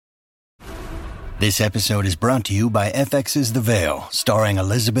This episode is brought to you by FX's The Veil, starring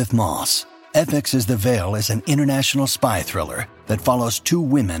Elizabeth Moss. FX's The Veil is an international spy thriller that follows two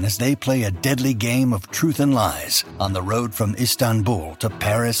women as they play a deadly game of truth and lies on the road from Istanbul to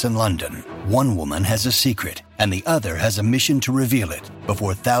Paris and London. One woman has a secret, and the other has a mission to reveal it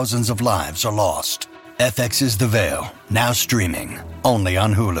before thousands of lives are lost. FX's The Veil, now streaming, only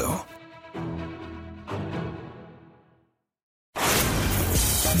on Hulu.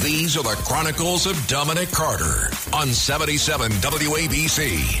 These are the Chronicles of Dominic Carter on 77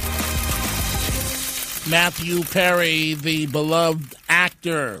 WABC. Matthew Perry, the beloved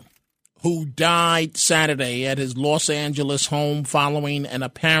actor who died Saturday at his Los Angeles home following an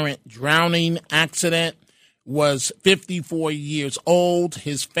apparent drowning accident, was 54 years old.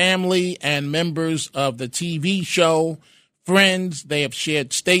 His family and members of the TV show Friends, they have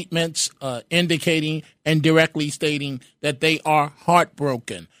shared statements indicating and directly stating that they are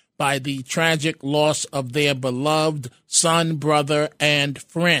heartbroken by the tragic loss of their beloved son, brother, and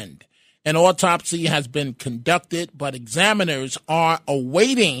friend. An autopsy has been conducted, but examiners are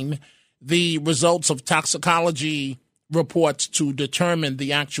awaiting the results of toxicology reports to determine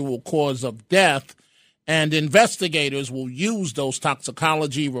the actual cause of death. And investigators will use those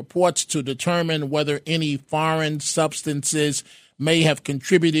toxicology reports to determine whether any foreign substances may have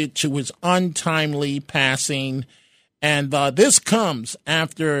contributed to his untimely passing. And this comes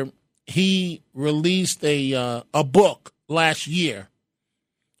after he released a book last year.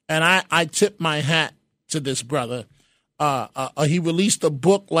 And I tip my hat to this brother. He released a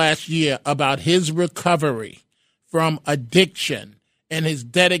book last year about his recovery from addiction and his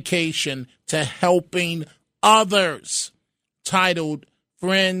dedication to helping others, titled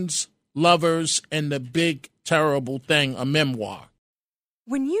Friends, Lovers, and the Big Terrible Thing, a memoir.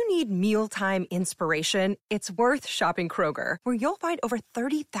 When you need mealtime inspiration, it's worth shopping Kroger, where you'll find over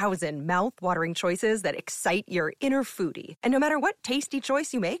 30,000 mouth-watering choices that excite your inner foodie. And no matter what tasty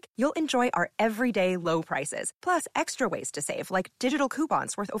choice you make, you'll enjoy our everyday low prices, plus extra ways to save, like digital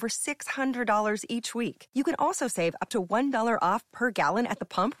coupons worth over $600 each week. You can also save up to $1 off per gallon at the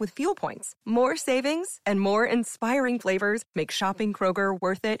pump with fuel points. More savings and more inspiring flavors make shopping Kroger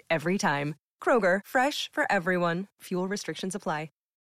worth it every time. Kroger, fresh for everyone. Fuel restrictions apply.